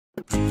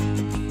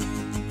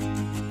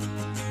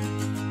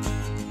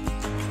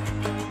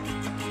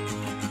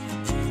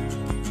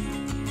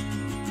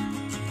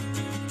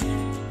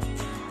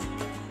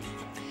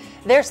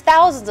There's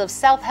thousands of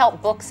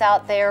self-help books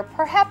out there.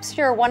 Perhaps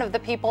you're one of the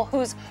people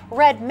who's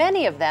read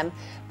many of them,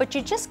 but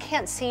you just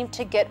can't seem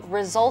to get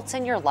results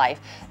in your life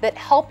that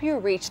help you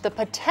reach the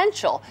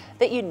potential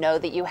that you know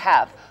that you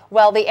have.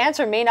 Well, the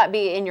answer may not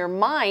be in your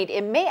mind,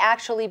 it may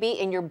actually be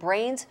in your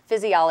brain's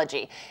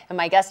physiology. And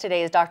my guest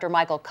today is Dr.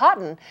 Michael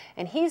Cotton,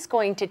 and he's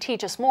going to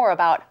teach us more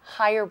about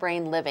higher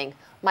brain living.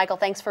 Michael,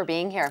 thanks for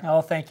being here.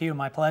 Oh, thank you.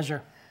 My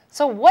pleasure.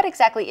 So what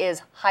exactly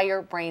is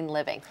higher brain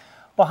living?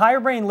 Well, higher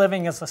brain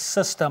living is a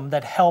system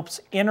that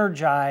helps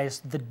energize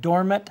the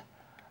dormant,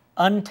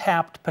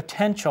 untapped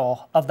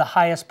potential of the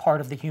highest part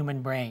of the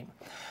human brain.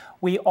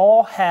 We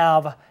all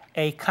have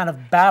a kind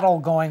of battle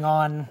going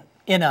on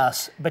in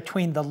us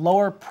between the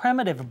lower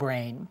primitive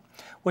brain,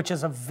 which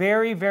is a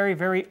very, very,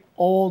 very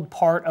old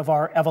part of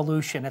our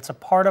evolution. It's a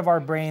part of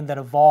our brain that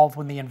evolved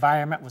when the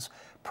environment was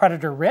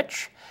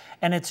predator-rich,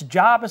 and its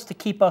job is to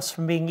keep us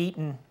from being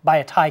eaten by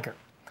a tiger.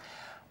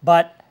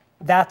 But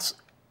that's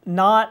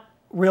not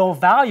real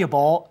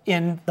valuable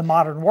in the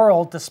modern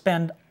world to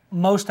spend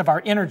most of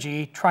our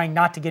energy trying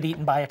not to get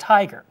eaten by a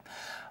tiger.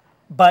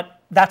 But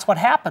that's what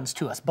happens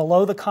to us.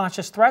 Below the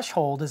conscious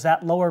threshold is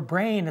that lower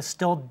brain is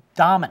still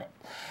dominant.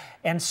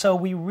 And so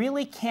we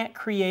really can't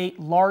create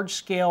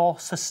large-scale,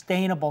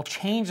 sustainable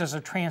changes or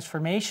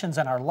transformations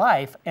in our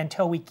life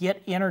until we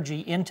get energy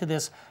into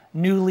this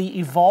newly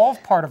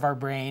evolved part of our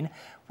brain,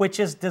 which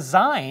is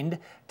designed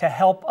to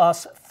help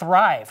us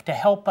thrive, to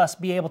help us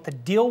be able to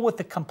deal with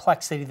the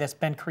complexity that's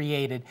been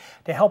created,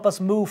 to help us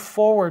move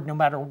forward no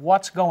matter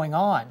what's going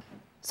on.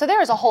 So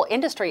there is a whole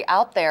industry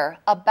out there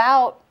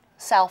about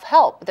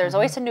self-help. There's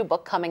always a new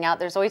book coming out.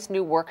 There's always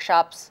new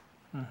workshops.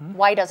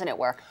 Why doesn't it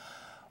work?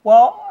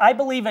 Well, I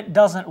believe it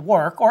doesn't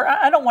work, or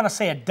I don't want to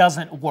say it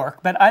doesn't work,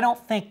 but I don't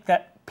think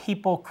that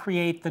people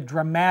create the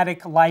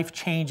dramatic life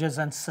changes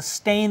and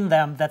sustain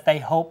them that they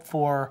hope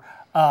for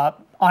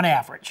on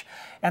average.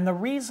 And the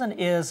reason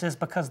is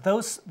because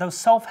those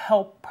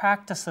self-help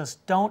practices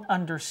don't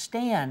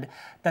understand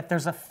that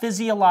there's a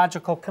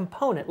physiological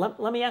component.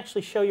 Let me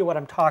actually show you what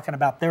I'm talking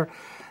about. The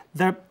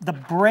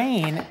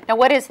brain. Now,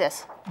 what is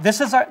this?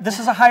 This is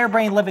a higher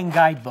brain living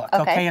guidebook.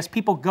 Okay. As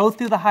people go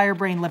through the higher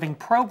brain living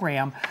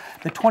program,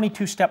 the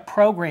 22-step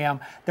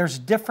program, there's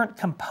different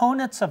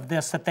components of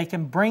this that they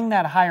can bring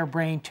that higher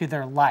brain to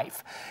their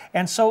life.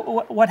 And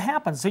so what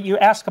happens? You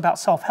ask about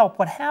self-help.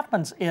 What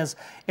happens is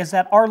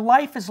that our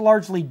life is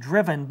largely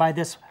driven by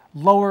this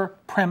lower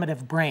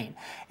primitive brain.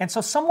 And so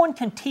someone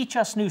can teach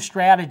us new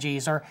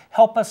strategies or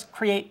help us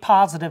create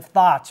positive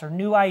thoughts or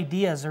new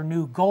ideas or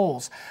new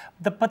goals.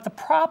 But the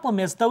problem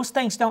is those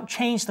things don't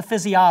change the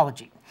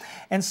physiology.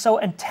 And so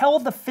until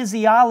the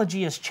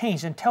physiology is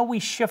changed, until we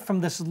shift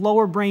from this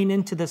lower brain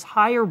into this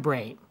higher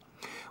brain,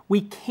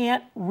 we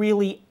can't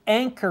really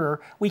anchor,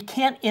 we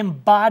can't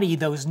embody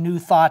those new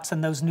thoughts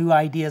and those new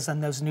ideas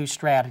and those new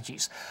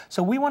strategies.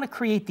 So we want to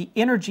create the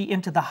energy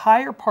into the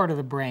higher part of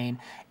the brain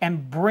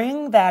and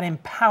bring that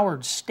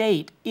empowered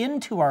state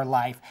into our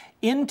life,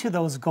 into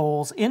those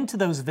goals, into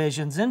those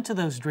visions, into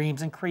those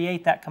dreams, and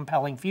create that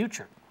compelling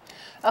future.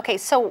 Okay,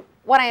 so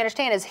what I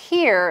understand is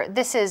here,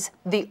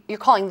 you're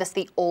calling this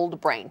the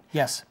old brain.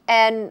 Yes.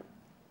 And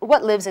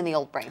what lives in the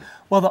old brain?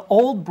 Well, the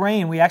old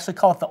brain, we actually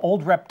call it the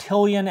old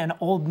reptilian and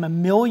old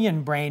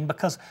mammalian brain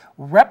because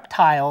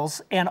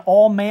reptiles and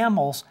all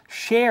mammals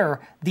share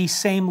these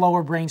same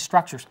lower brain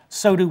structures.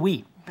 So do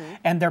we.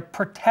 And they're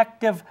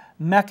protective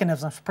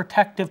mechanisms,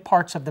 protective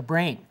parts of the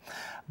brain.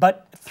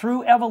 But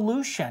through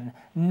evolution,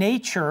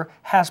 nature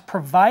has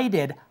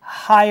provided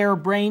higher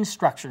brain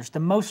structures. The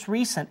most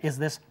recent is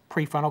this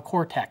prefrontal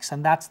cortex,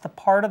 and that's the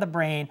part of the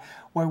brain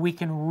where we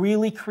can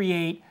really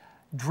create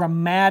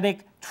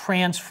dramatic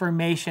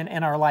transformation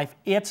in our life.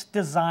 It's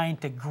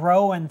designed to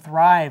grow and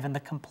thrive in the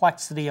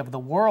complexity of the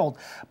world,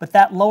 but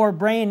that lower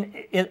brain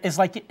is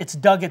like it's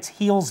dug its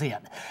heels in,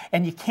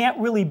 and you can't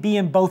really be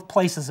in both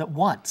places at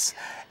once.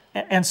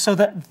 And so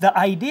the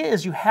idea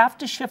is you have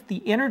to shift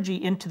the energy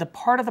into the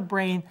part of the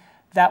brain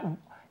that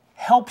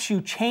helps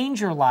you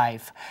change your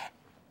life.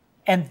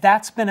 And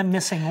that's been a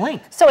missing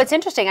link. So it's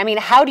interesting. I mean,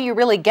 how do you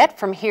really get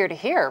from here to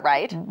here,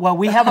 right? Well,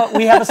 we have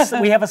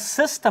a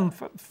system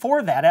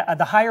for that.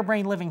 The higher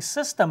brain living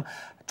system.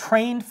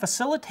 Trained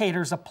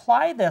facilitators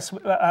apply this.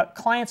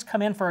 Clients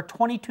come in for a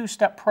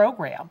 22-step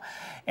program.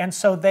 And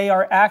so they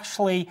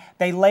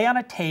lay on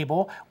a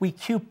table, we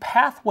cue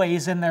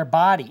pathways in their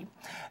body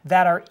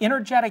that are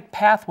energetic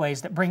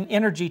pathways that bring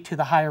energy to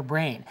the higher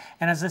brain.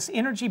 And as this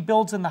energy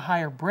builds in the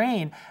higher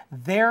brain,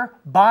 their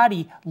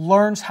body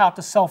learns how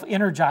to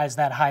self-energize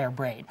that higher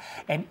brain.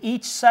 And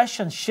each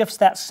session shifts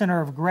that center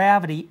of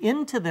gravity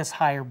into this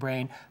higher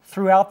brain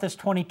throughout this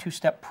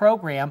 22-step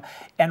program.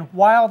 And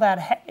while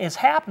that is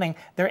happening,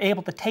 they're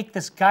able to take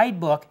this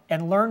guidebook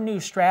and learn new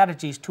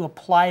strategies to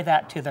apply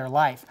that to their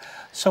life.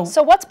 So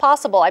what's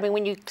possible? I mean,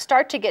 when you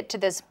start to get to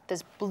this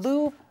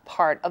blue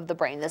part of the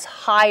brain, this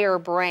higher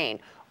brain,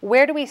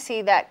 Where do we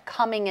see that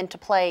coming into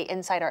play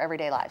inside our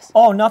everyday lives?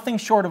 Oh, nothing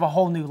short of a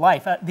whole new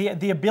life.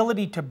 The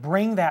ability to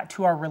bring that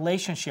to our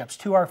relationships,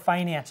 to our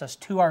finances,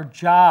 to our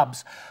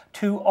jobs,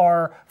 to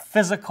our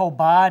physical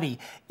body.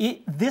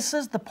 This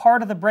is the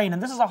part of the brain,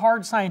 and this is a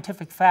hard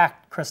scientific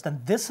fact,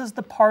 Kristen. This is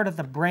the part of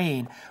the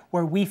brain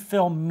where we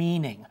feel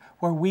meaning,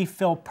 where we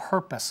feel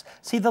purpose.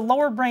 See, the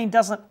lower brain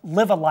doesn't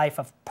live a life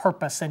of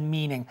purpose and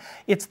meaning.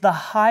 It's the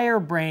higher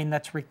brain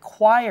that's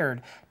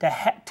required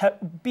to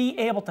be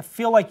able to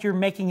feel like you're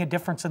making a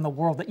difference in the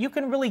world, that you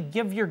can really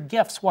give your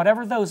gifts,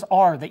 whatever those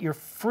are, that you're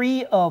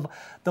free of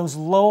those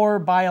lower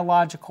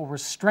biological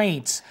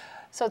restraints.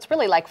 So it's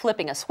really like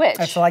flipping a switch.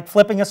 It's like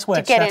flipping a switch.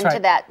 To get That's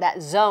into right. that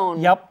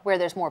zone Yep. where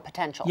there's more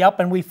potential. Yep,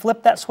 and we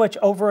flip that switch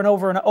over and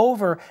over and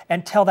over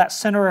until that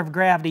center of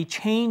gravity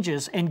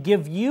changes and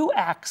give you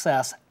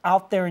access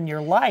out there in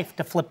your life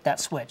to flip that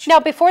switch.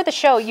 Now, before the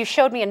show, you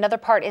showed me another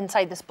part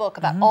inside this book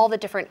about all the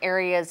different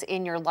areas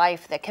in your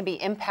life that can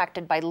be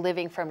impacted by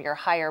living from your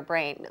higher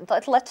brain. Do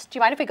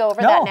you mind if we go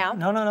over that now?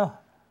 No.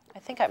 I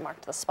think I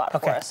marked the spot for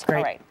Okay, us. great.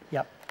 All right.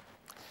 Yep.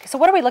 So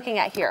what are we looking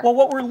at here? Well,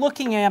 what we're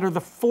looking at are the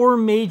 4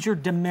 major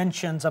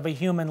dimensions of a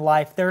human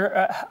life.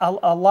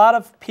 A lot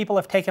of people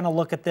have taken a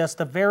look at this.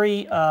 The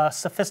very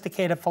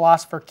sophisticated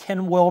philosopher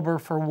Ken Wilber,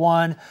 for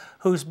one,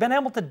 who's been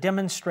able to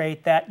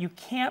demonstrate that you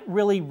can't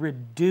really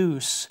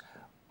reduce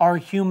our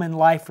human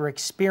life or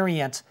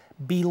experience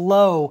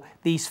below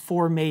these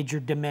 4 major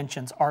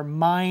dimensions. Our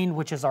mind,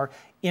 which is our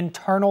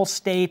internal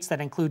states, that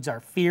includes our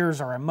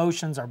fears, our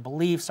emotions, our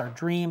beliefs, our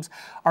dreams,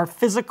 our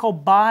physical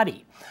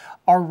body,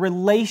 our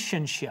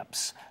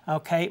relationships,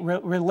 okay?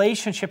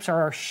 Relationships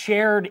are our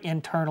shared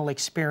internal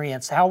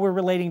experience, how we're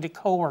relating to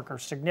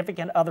coworkers,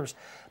 significant others,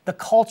 the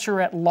culture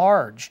at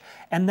large,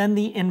 and then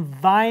the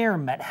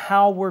environment,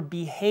 how we're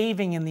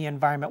behaving in the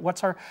environment,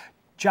 what's our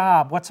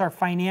job, what's our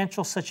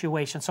financial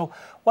situation. So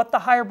what the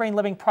higher brain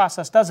living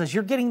process does is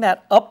you're getting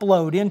that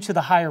upload into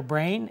the higher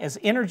brain as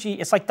energy.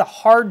 It's like the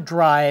hard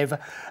drive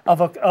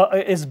of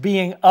is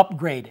being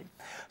upgraded.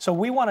 So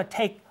we want to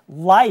take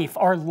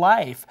our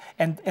life,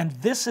 and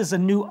this is a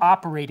new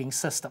operating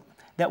system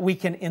that we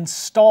can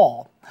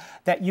install,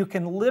 that you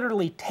can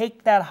literally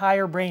take that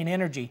higher brain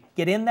energy,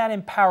 get in that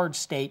empowered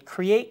state,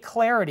 create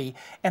clarity,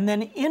 and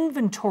then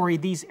inventory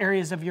these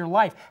areas of your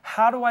life.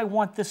 How do I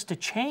want this to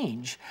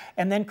change?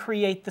 And then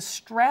create the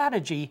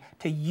strategy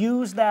to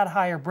use that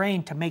higher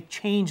brain to make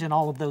change in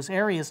all of those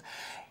areas.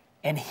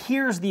 And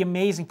here's the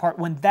amazing part.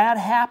 When that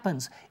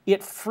happens,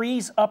 it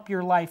frees up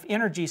your life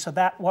energy so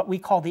that what we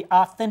call the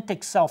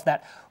authentic self,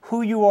 that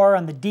who you are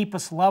on the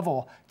deepest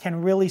level,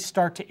 can really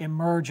start to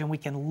emerge, and we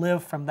can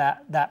live from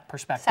that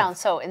perspective. Sounds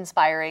so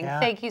inspiring. Yeah.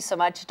 Thank you so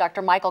much,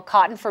 Dr. Michael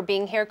Cotton, for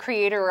being here,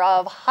 creator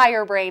of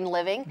Higher Brain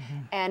Living.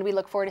 And we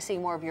look forward to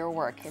seeing more of your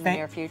work in the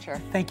near future.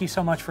 Thank you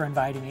so much for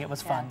inviting me. It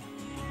was fun.